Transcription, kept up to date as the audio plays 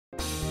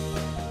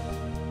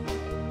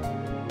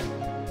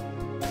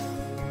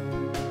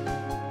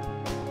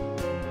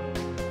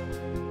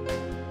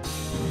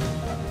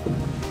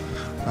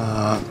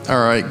All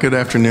right, good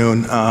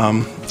afternoon.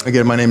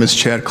 Again, my name is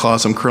Chad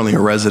Claus. I'm currently a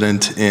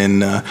resident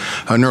a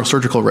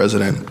neurosurgical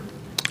resident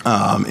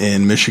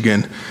in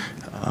Michigan.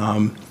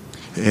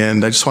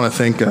 And I just want to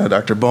thank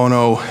Dr.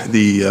 Bono,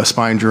 the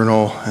Spine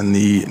Journal, and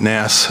the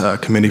NAS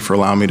committee for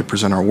allowing me to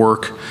present our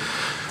work.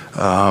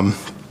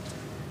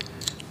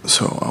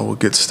 So I will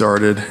get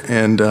started.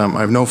 And we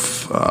have no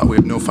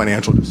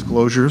financial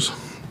disclosures.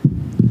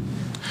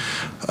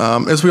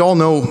 As we all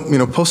know,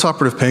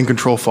 postoperative pain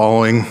control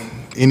following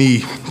any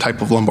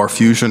type of lumbar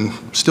fusion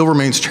still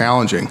remains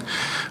challenging.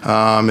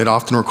 It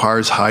often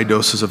requires high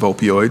doses of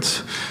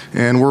opioids,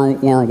 and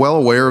we're well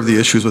aware of the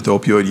issues with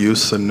opioid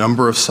use, a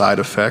number of side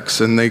effects,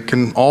 and they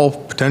can all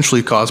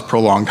potentially cause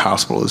prolonged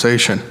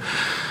hospitalization.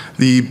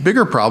 The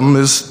bigger problem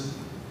is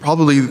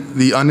probably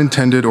the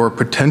unintended or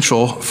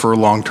potential for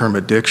long-term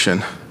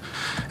addiction.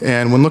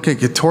 And when looking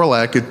at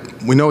ketorolac,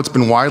 we know it's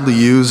been widely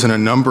used in a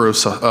number of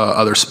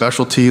other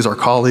specialties. Our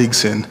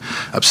colleagues in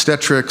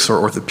obstetrics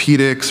or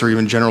orthopedics or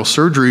even general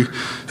surgery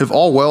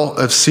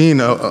have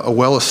seen a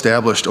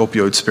well-established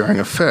opioid-sparing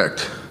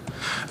effect.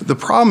 The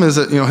problem is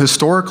that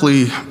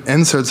historically,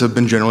 NSAIDs have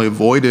been generally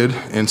avoided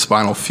in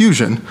spinal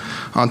fusion.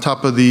 On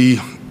top of the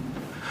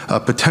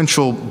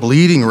potential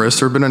bleeding risk,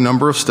 there have been a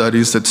number of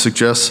studies that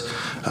suggest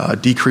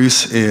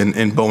decrease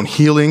in bone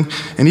healing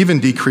and even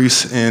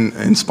decrease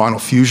in spinal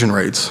fusion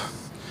rates.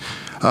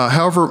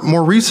 However,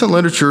 more recent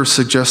literature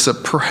suggests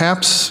that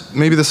perhaps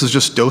maybe this is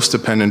just dose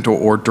dependent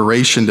or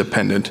duration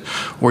dependent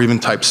or even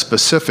type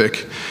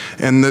specific,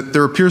 and that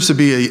there appears to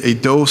be a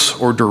dose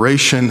or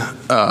duration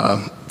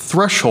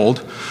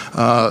threshold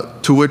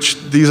to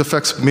which these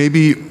effects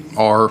maybe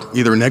are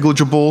either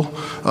negligible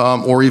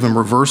or even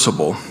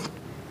reversible.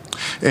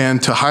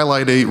 And to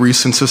highlight a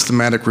recent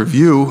systematic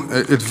review,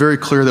 it's very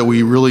clear that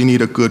we really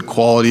need a good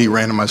quality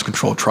randomized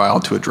controlled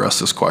trial to address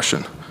this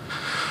question.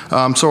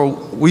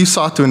 So we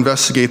sought to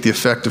investigate the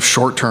effect of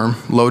short-term,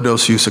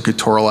 low-dose use of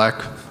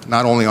ketorolac,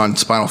 not only on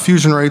spinal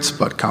fusion rates,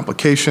 but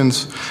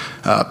complications,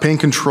 pain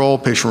control,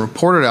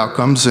 patient-reported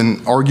outcomes, and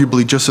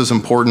arguably just as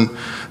important,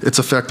 its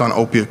effect on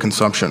opiate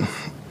consumption.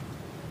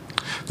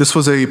 This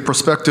was a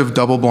prospective,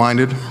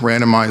 double-blinded,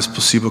 randomized,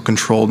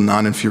 placebo-controlled,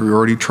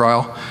 non-inferiority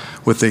trial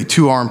with a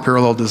two-arm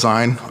parallel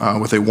design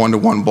with a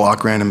one-to-one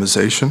block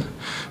randomization.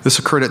 This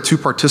occurred at 2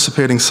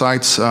 participating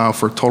sites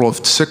for a total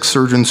of 6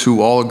 surgeons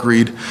who all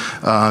agreed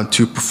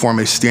to perform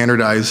a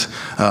standardized,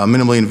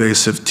 minimally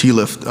invasive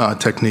TLIF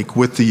technique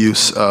with the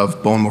use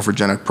of bone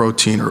morphogenic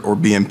protein or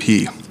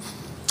BMP.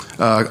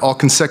 All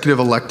consecutive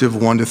elective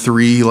 1 to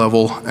 3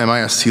 level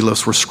MIS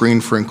TLIFs were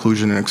screened for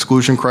inclusion and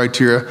exclusion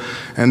criteria,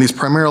 and these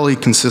primarily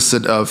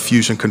consisted of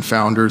fusion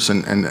confounders,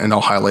 and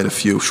I'll highlight a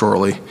few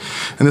shortly.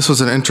 And this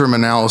was an interim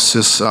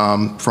analysis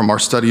from our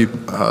study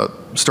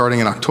starting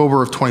in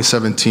October of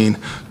 2017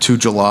 to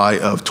July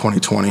of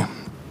 2020.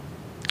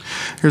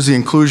 Here's the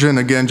inclusion.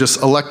 Again,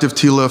 just elective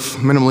TLIF,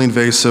 minimally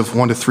invasive,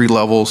 1 to 3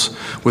 levels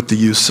with the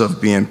use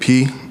of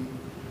BMP.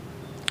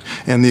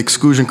 And the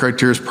exclusion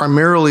criteria is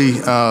primarily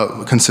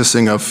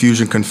consisting of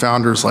fusion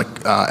confounders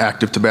like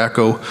active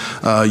tobacco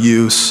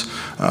use,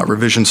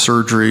 revision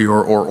surgery,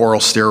 or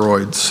oral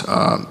steroids,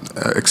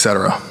 et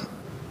cetera.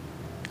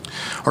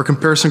 Our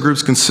comparison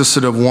groups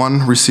consisted of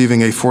 1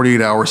 receiving a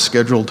 48-hour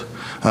scheduled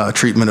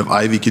treatment of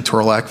IV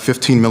ketorolac,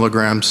 15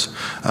 milligrams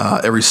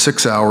every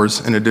 6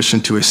 hours, in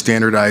addition to a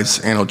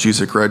standardized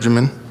analgesic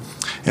regimen.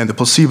 And the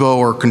placebo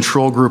or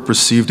control group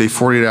received a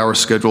 48-hour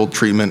scheduled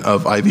treatment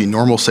of IV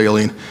normal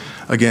saline,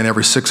 again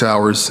every 6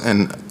 hours,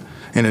 and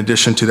in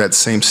addition to that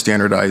same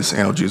standardized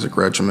analgesic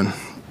regimen.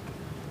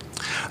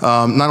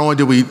 Not only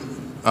did we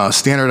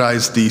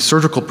standardize the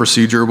surgical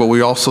procedure, but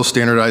we also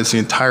standardized the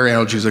entire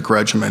analgesic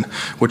regimen,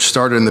 which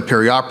started in the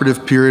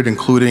perioperative period,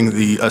 including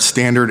the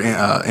standard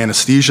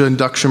anesthesia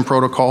induction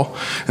protocol,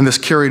 and this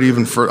carried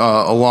even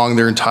along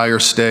their entire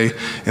stay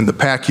in the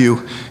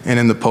PACU and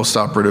in the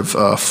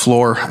postoperative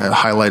floor,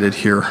 highlighted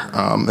here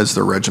as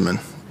the regimen.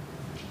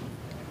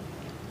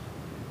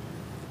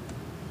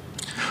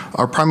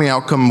 Our primary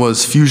outcome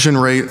was fusion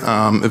rate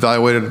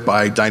evaluated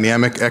by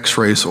dynamic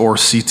x-rays or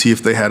CT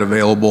if they had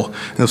available.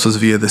 And this was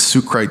via the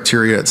SUIT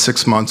criteria at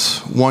 6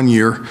 months, 1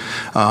 year,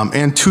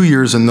 and 2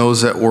 years in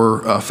those that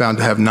were found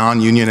to have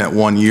non-union at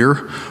 1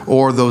 year,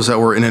 or those that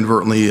were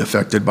inadvertently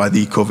affected by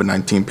the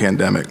COVID-19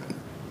 pandemic.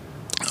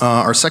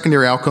 Our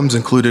secondary outcomes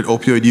included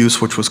opioid use,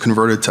 which was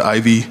converted to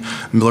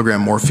IV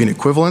milligram morphine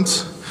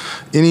equivalents,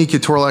 any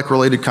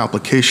ketorolac-related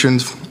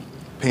complications,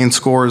 pain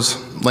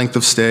scores, length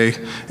of stay,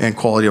 and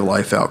quality of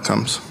life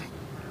outcomes.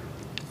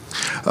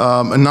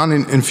 A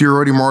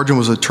non-inferiority margin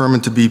was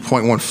determined to be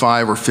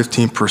 0.15 or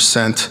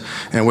 15%,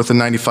 and with a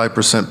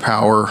 95%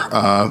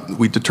 power,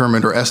 we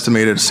determined or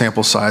estimated a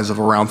sample size of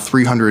around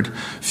 300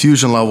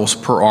 fusion levels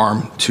per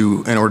arm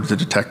in order to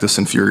detect this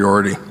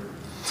inferiority.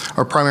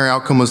 Our primary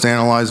outcome was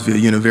analyzed via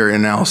univariate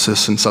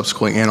analysis and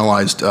subsequently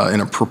analyzed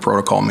in a per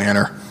protocol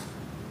manner.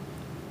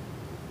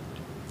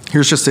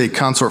 Here's just a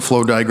consort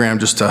flow diagram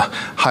just to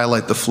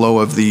highlight the flow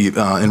of the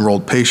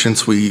enrolled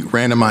patients. We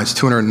randomized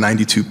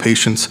 292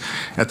 patients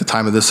at the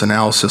time of this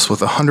analysis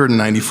with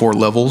 194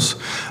 levels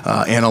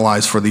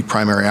analyzed for the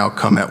primary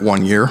outcome at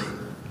 1 year.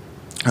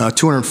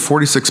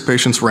 246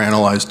 patients were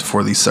analyzed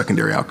for the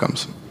secondary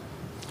outcomes.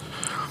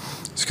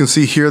 As you can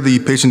see here, the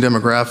patient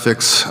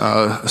demographics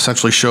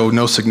essentially show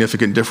no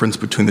significant difference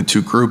between the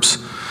two groups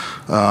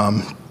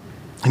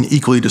and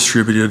equally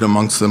distributed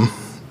amongst them.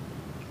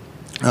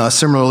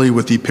 Similarly,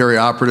 with the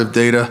perioperative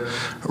data,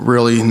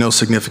 really no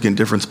significant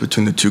difference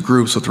between the two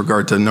groups with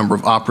regard to number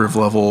of operative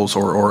levels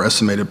or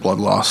estimated blood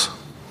loss.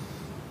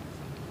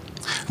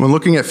 When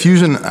looking at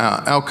fusion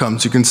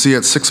outcomes, you can see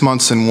at 6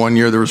 months and 1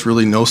 year, there was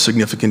really no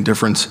significant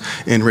difference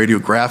in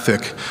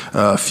radiographic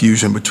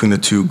fusion between the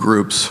two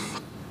groups.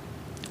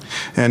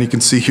 And you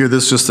can see here,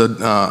 this is just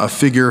a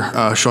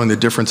figure showing the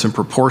difference in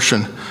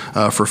proportion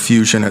for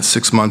fusion at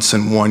 6 months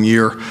and 1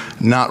 year,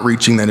 not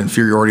reaching that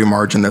inferiority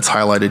margin that's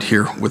highlighted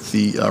here with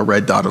the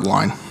red dotted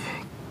line.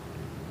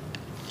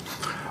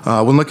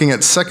 When looking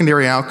at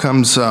secondary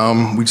outcomes,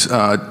 we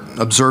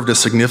observed a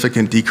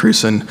significant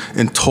decrease in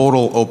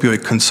total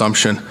opioid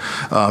consumption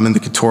in the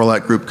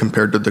ketorolac group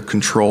compared to the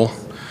control.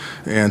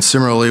 And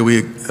similarly,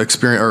 we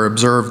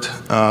observed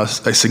a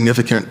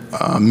significant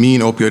mean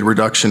opioid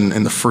reduction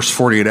in the first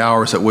 48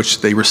 hours at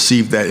which they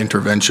received that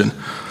intervention.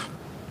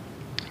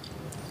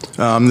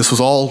 This was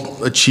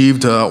all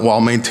achieved while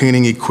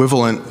maintaining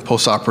equivalent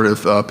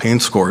postoperative pain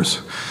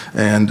scores.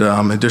 And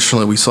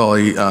additionally, we saw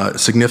a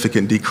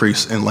significant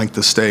decrease in length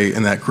of stay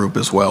in that group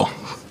as well.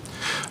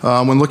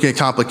 When looking at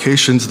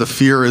complications, the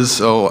fear is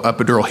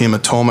epidural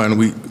hematoma, and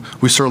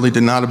we certainly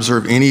did not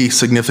observe any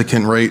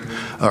significant rate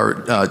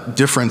or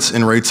difference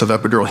in rates of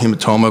epidural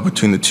hematoma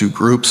between the two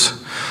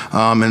groups.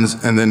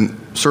 And then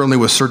certainly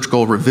with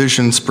surgical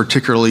revisions,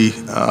 particularly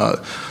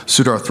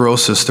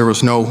pseudoarthrosis, there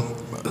was no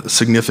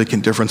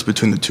significant difference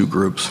between the two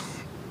groups.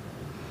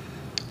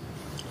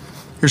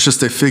 Here's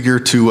just a figure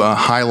to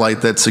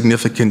highlight that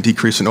significant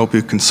decrease in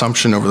opioid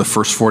consumption over the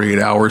first 48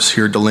 hours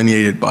here,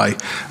 delineated by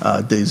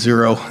day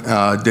 0,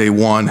 day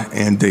 1,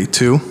 and day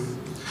 2.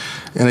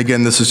 And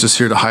again, this is just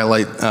here to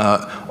highlight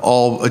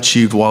all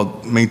achieved while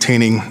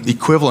maintaining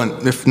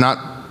equivalent, if not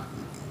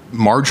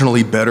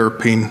marginally better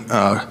pain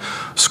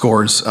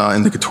scores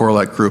in the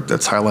ketorolac group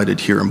that's highlighted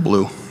here in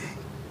blue.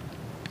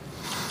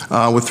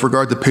 With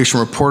regard to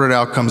patient-reported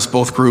outcomes,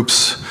 both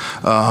groups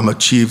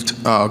achieved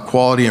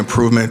quality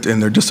improvement in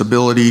their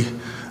disability,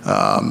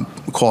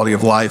 quality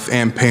of life,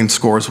 and pain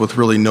scores with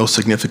really no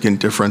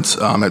significant difference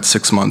at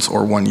 6 months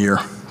or 1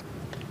 year.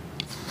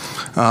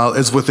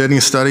 As with any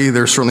study,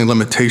 there are certainly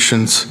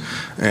limitations,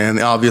 and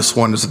the obvious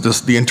one is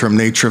that the interim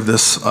nature of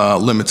this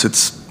limits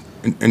its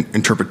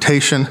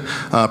interpretation,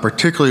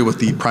 particularly with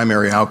the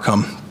primary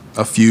outcome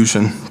of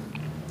fusion.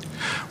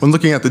 When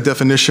looking at the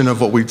definition of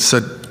what we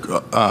said,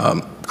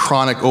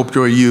 chronic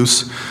opioid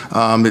use,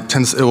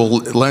 it will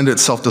lend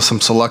itself to some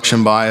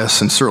selection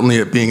bias, and certainly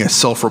it being a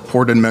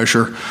self-reported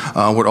measure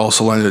would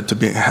also lend it to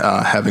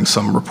having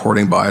some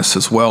reporting bias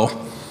as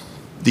well.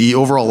 The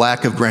overall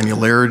lack of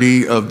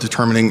granularity of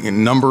determining the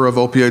number of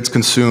opioids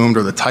consumed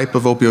or the type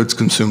of opioids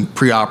consumed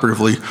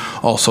preoperatively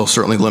also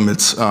certainly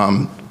limits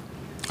the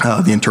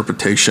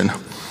interpretation.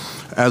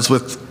 As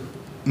with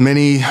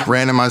many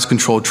randomized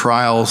controlled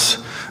trials,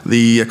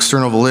 the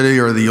external validity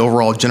or the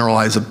overall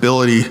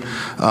generalizability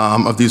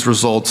of these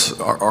results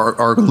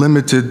are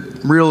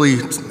limited, really,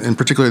 in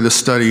particular this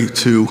study,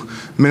 to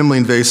minimally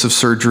invasive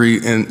surgery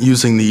and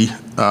using the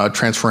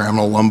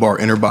transforaminal lumbar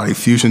interbody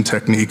fusion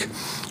technique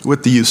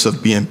with the use of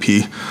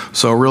BMP.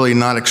 So really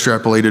not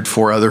extrapolated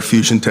for other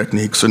fusion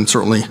techniques, and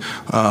certainly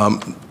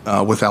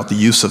without the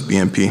use of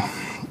BMP.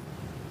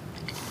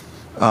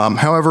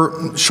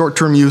 However,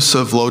 short-term use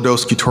of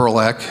low-dose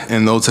ketorolac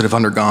in those that have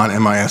undergone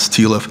MIS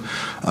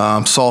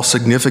TLIF saw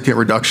significant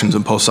reductions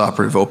in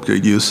postoperative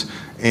opioid use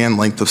and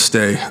length of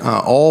stay,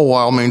 all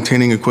while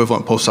maintaining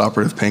equivalent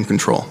postoperative pain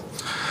control.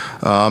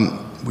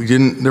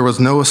 There was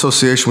no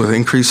association with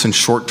increase in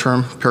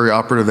short-term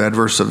perioperative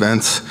adverse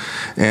events,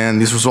 and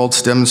these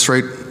results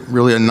demonstrate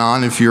really a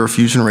non-inferior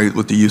fusion rate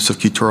with the use of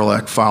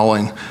ketorolac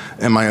following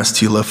MIS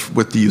TLIF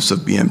with the use of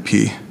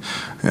BMP.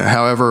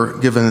 However,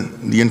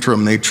 given the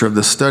interim nature of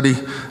this study,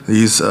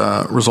 these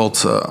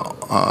results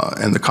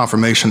and the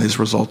confirmation of these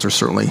results are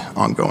certainly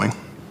ongoing.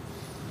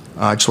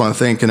 I just want to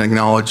thank and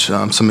acknowledge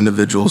some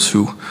individuals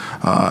who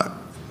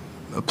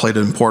played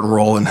an important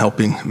role in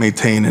helping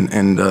maintain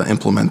and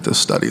implement this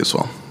study as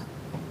well.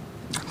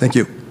 Thank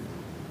you.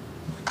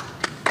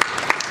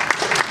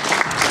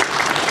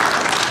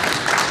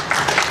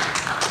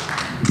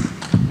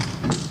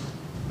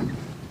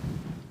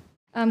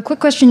 Quick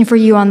question for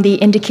you on the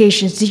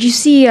indications. Did you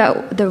see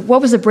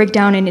what was the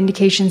breakdown in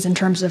indications in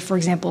terms of, for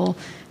example,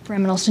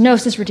 foraminal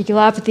stenosis,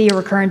 reticulopathy, or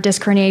recurrent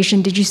disc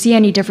herniation? Did you see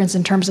any difference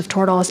in terms of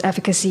Toradol's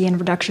efficacy and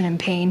reduction in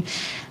pain?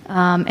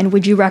 And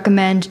would you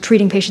recommend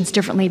treating patients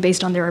differently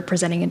based on their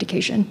presenting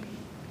indication?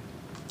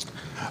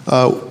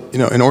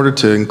 In order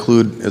to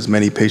include as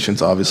many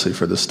patients, obviously,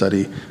 for the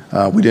study,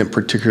 we didn't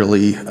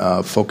particularly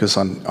focus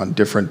on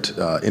different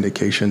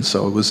indications.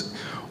 So it was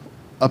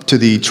up to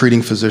the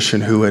treating physician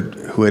who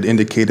had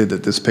indicated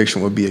that this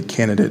patient would be a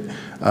candidate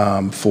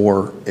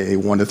for a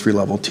 1 to 3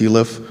 level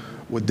TLIF,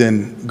 would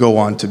then go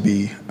on to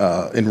be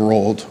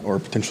enrolled or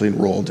potentially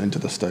enrolled into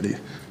the study.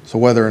 So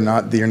whether or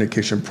not the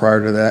indication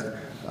prior to that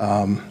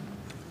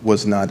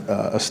was not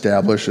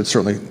established, it's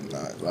certainly,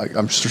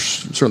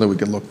 certainly we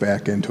could look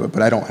back into it,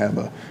 but I don't have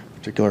a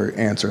particular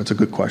answer. It's a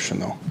good question,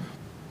 though.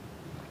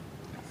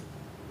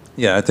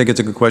 Yeah, I think it's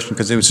a good question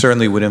because it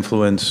certainly would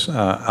influence,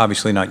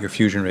 obviously not your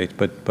fusion rate,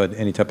 but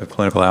any type of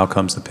clinical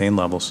outcomes, the pain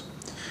levels.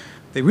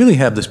 They really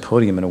have this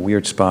podium in a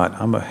weird spot.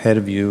 I'm ahead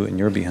of you and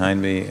you're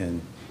behind me,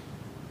 and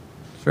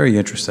it's very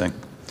interesting.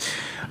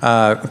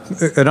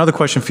 Another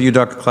question for you,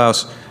 Dr.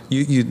 Claus.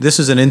 This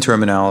is an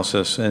interim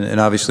analysis, and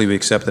obviously we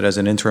accept it as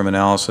an interim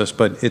analysis,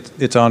 but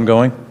it's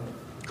ongoing?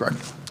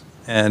 Correct.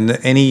 And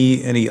any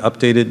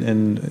updates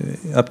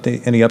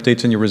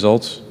in your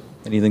results?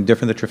 Anything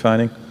different that you're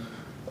finding?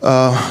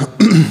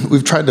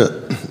 We've tried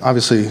to,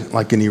 obviously,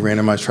 like any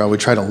randomized trial, we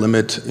try to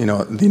limit,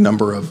 the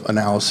number of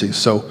analyses.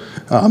 So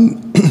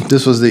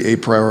this was the a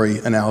priori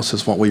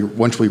analysis.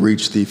 Once we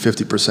reached the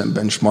 50%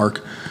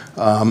 benchmark,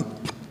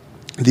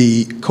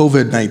 the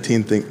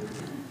COVID-19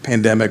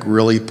 pandemic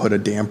really put a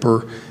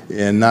damper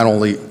in not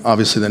only,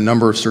 obviously, the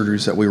number of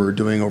surgeries that we were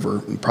doing over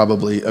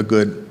probably a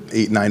good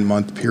 8-9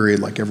 month period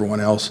like everyone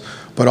else,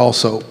 but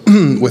also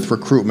with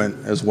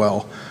recruitment as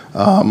well.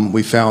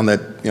 We found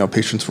that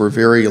patients were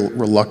very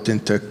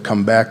reluctant to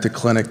come back to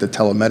clinic. The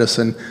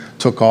telemedicine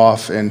took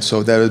off, and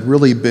so that had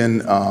really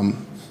been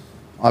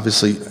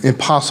obviously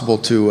impossible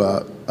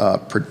to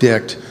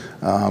predict,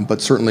 but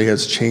certainly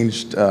has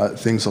changed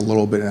things a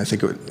little bit, and I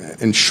think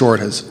in short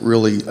has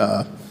really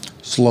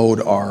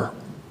slowed our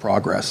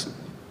progress.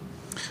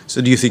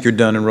 So do you think you're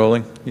done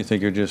enrolling? You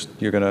think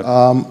you're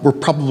gonna? We're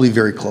probably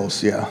very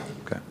close, yeah.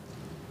 Okay.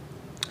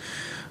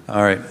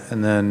 All right,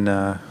 and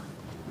then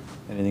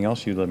anything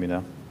else, you let me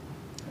know.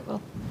 I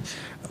will.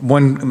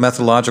 One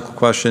methodological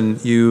question.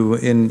 You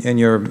in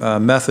your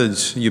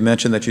methods, you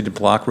mentioned that you did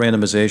block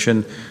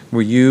randomization.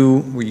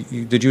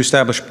 Did you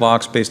establish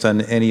blocks based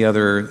on any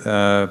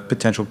other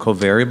potential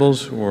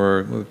covariables,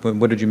 or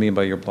what did you mean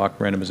by your block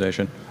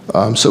randomization?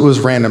 So it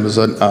was random, as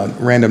a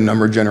random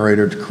number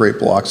generator to create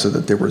blocks so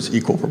that there was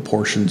equal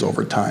proportions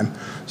over time.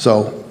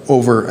 So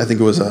I think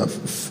it was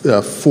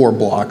 4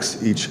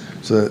 blocks each.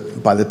 So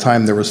that by the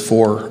time there was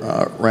 4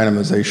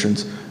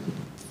 randomizations,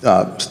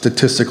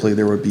 statistically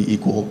there would be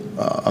equal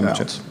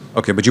amounts. Gotcha.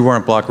 Okay, but you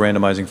weren't block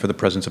randomizing for the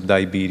presence of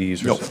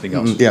diabetes or Nope. something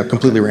else? Yeah,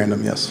 completely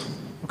random, yes.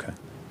 Okay.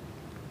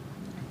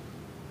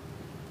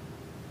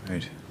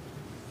 Right.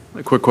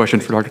 A quick question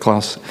for Dr.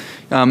 Claus.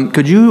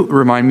 Could you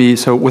remind me,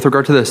 so with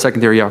regard to the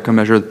secondary outcome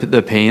measure,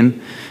 the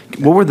pain,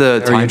 what were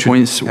the time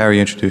points? Harry,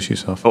 introduce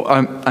yourself. Oh,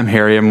 I'm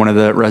Harry. I'm one of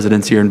the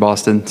residents here in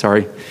Boston.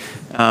 Sorry.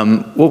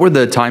 What were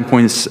the time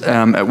points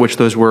at which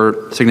those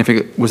were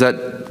significant? Was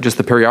that just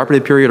the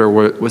perioperative period, or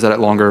was that at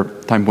longer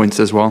time points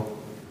as well?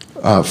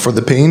 For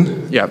the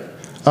pain? Yeah.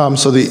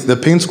 So the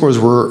pain scores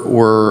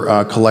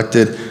were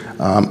collected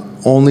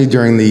only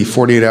during the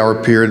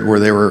 48-hour period where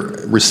they were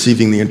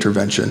receiving the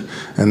intervention.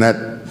 And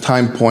that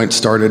time point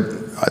started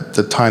at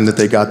the time that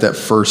they got that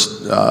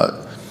first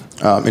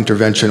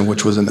intervention,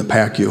 which was in the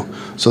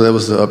PACU. So that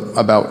was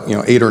about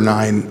 8 or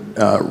 9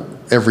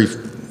 every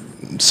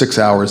 6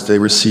 hours they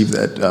received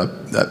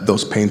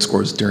those pain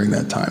scores during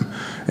that time.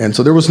 And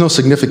so there was no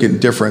significant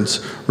difference.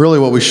 Really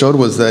what we showed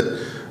was that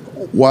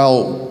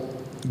while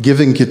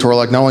giving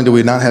ketorolac, not only do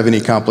we not have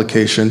any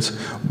complications,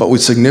 but we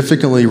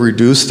significantly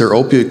reduced their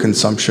opioid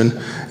consumption.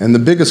 And the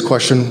biggest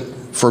question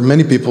for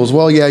many people is,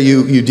 well, yeah,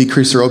 you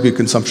decrease their opioid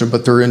consumption,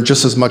 but they're in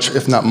just as much,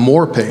 if not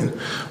more pain.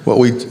 What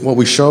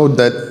we showed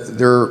that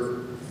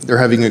they're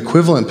having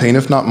equivalent pain,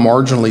 if not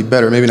marginally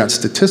better, maybe not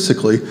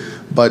statistically,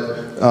 but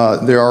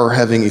they are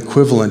having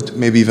equivalent,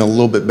 maybe even a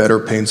little bit better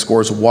pain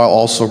scores while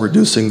also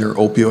reducing their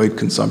opioid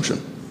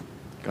consumption.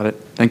 Got it.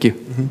 Thank you.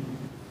 Mm-hmm.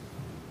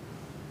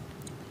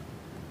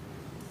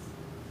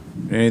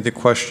 Any other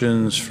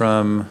questions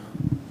from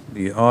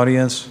the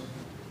audience?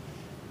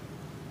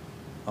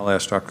 I'll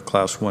ask Dr.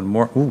 Claus one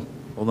more. Ooh,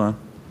 hold on.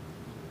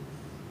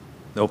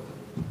 Nope.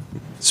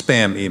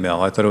 Spam email.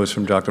 I thought it was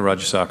from Dr.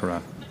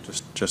 Rajasakaran.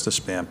 Just a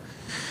spam.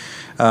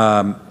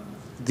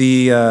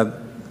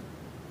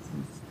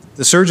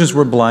 The surgeons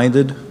were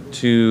blinded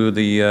to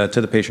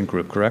the patient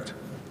group, correct?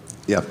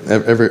 Yeah,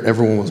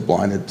 everyone was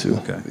blinded to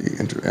Okay.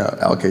 the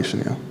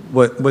allocation, yeah.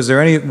 Was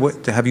there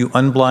have you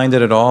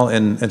unblinded at all,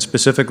 and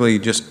specifically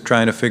just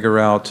trying to figure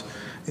out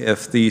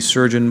if the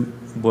surgeon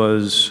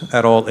was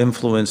at all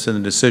influenced in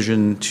the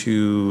decision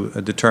to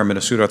determine a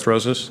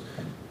pseudoarthrosis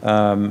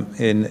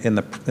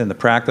in the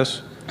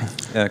practice,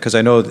 Because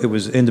I know it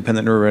was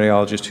independent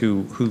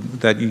neuroradiologists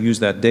that you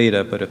used that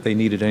data, but if they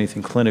needed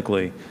anything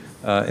clinically,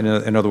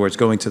 in other words,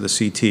 going to the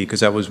CT,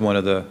 because that was one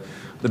of the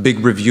big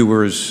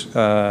reviewers'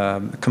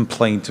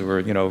 complaint or,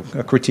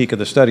 a critique of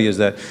the study is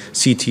that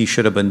CT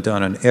should have been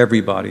done on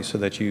everybody so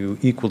that you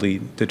equally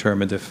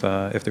determined if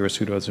there were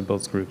pseudoids in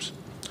both groups.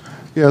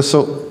 Yeah,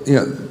 so,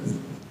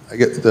 I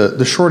get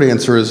the short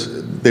answer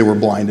is they were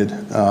blinded.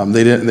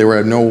 They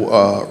were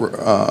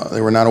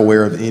not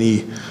aware of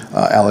any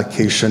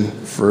allocation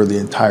for the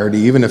entirety.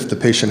 Even if the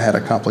patient had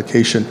a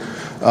complication,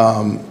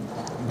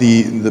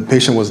 the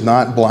patient was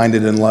not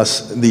blinded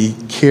unless the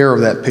care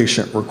of that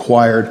patient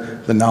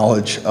required the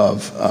knowledge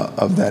of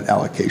that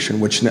allocation,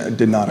 which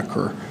did not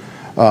occur.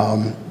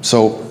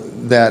 So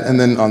that, and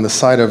then on the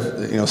side of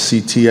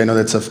CT, I know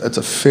that's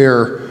a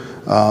fair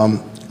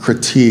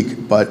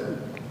critique, but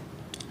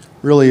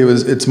really it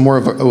was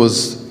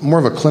more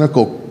of a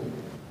clinical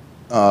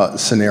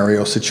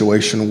scenario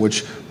situation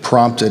which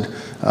prompted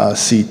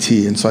CT,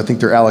 and so I think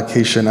their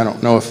allocation, I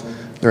don't know if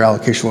their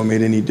allocation would have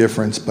made any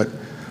difference, but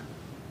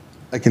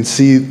I can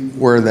see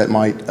where that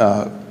might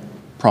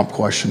prompt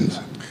questions.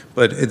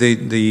 But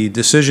the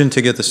decision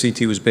to get the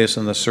CT was based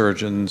on the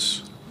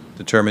surgeon's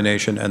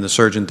determination, and the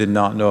surgeon did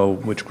not know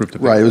which group to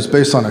pick. Right, it was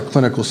based on a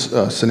clinical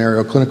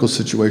scenario, clinical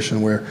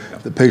situation where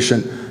the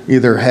patient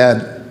either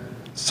had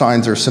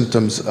signs or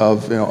symptoms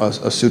of a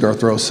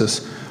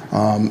pseudoarthrosis,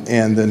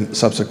 and then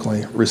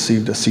subsequently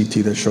received a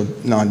CT that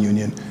showed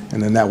non-union,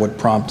 and then that would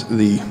prompt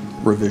the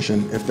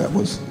revision if that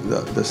was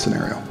the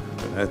scenario.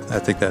 I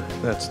think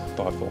that's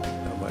thoughtful.